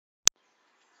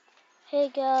Hey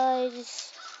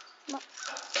guys,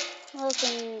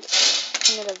 welcome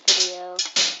to another video.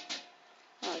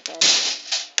 Oh god,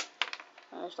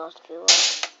 I just lost a few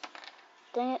words.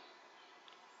 Dang it.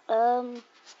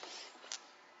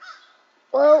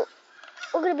 Well,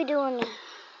 we're gonna be doing a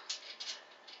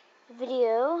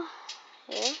video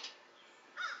here.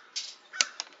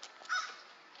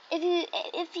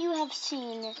 If you have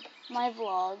seen my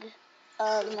vlog,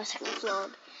 my second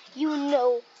vlog, you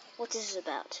know what this is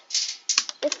about.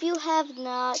 If you have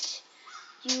not,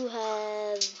 you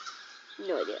have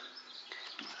no idea.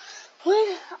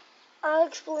 When I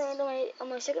explained on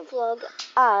my second vlog,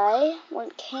 I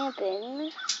went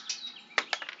camping.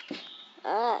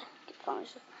 And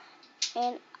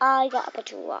I got a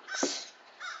bunch of rocks.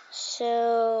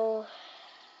 So,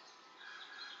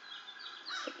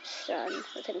 sun,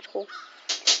 I think it's cool.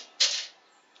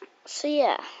 So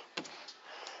yeah.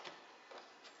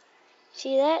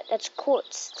 See that? That's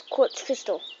quartz. It's quartz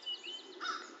crystal.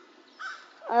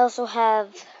 I also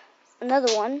have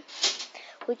another one,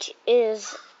 which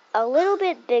is a little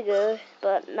bit bigger,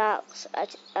 but not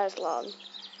as long.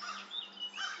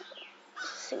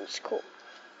 This thing's cool.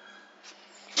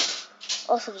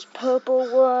 Also, this purple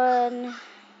one.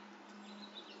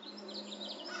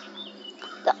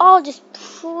 They're all just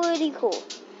pretty cool.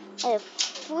 I have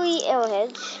 3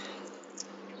 arrowheads.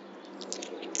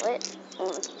 Wait,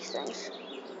 look at these things.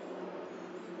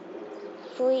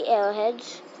 3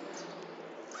 arrowheads.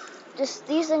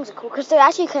 These things are cool because they're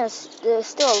actually they're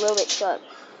still a little bit sharp,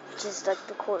 which is like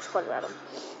the coolest part about them.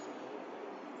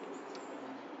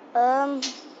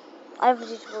 I have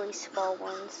these really small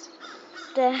ones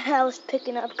that I was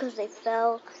picking up because they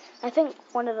fell. I think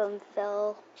one of them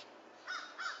fell.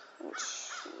 Which,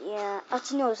 yeah.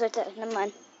 Actually, no, it's right there. Never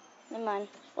mind.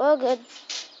 We're all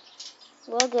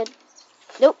good.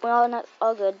 Nope, we're all not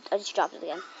all good. I just dropped it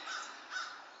again.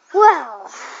 Well,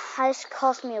 this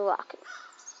cost me a rock.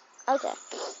 Okay.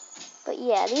 But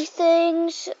yeah, these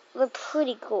things were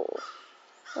pretty cool.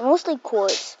 They're mostly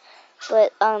quartz.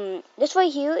 But, this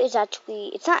right here is actually,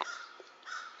 it's not,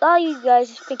 a lot of you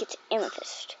guys think it's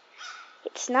amethyst.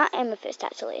 It's not amethyst,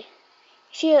 actually.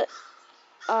 See,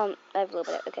 I have a little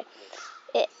bit, okay.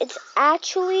 It's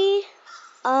actually,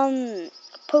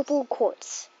 purple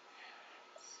quartz.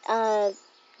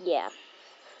 Yeah.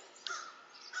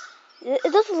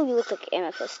 It doesn't really look like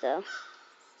amethyst, though.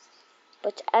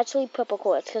 But it's actually purple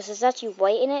quartz, because there's actually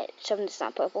white in it, so it's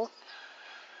not purple.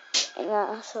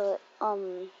 And, so,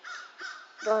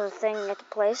 there was a thing at the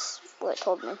place where it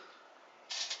told me.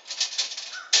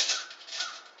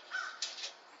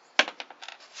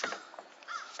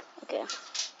 Okay.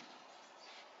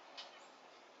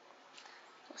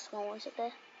 The small ones up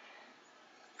there.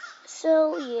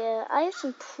 So, yeah, I have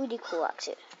some pretty cool rocks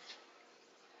here.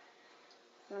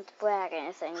 Not to brag or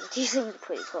anything, but these things are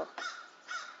pretty cool.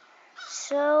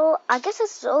 So, I guess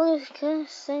that's the only kind of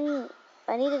thing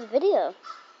I needed a video.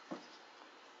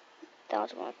 That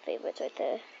was one of my favorites right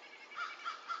there.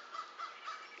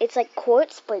 It's like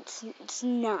quartz, but it's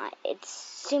not. It's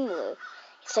similar.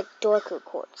 It's like darker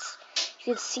quartz.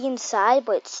 You can see inside,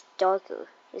 but it's darker.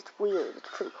 It's weird. It's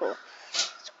pretty cool.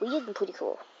 It's weird and pretty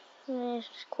cool. There's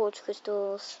quartz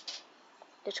crystals.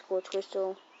 There's quartz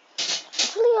crystal.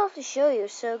 It's really hard to show you,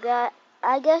 so guys,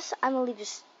 I guess I'm gonna leave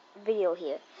this video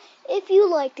here. If you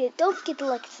liked it, don't forget to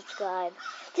like and subscribe.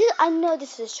 I know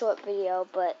this is a short video,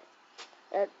 but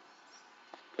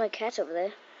my cat's over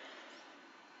there.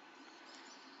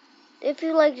 If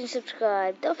you liked and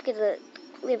subscribe, don't forget to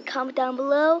leave a comment down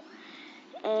below.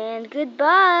 And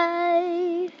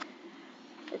goodbye.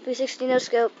 The 360 no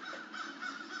scope.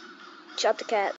 Shot the cat.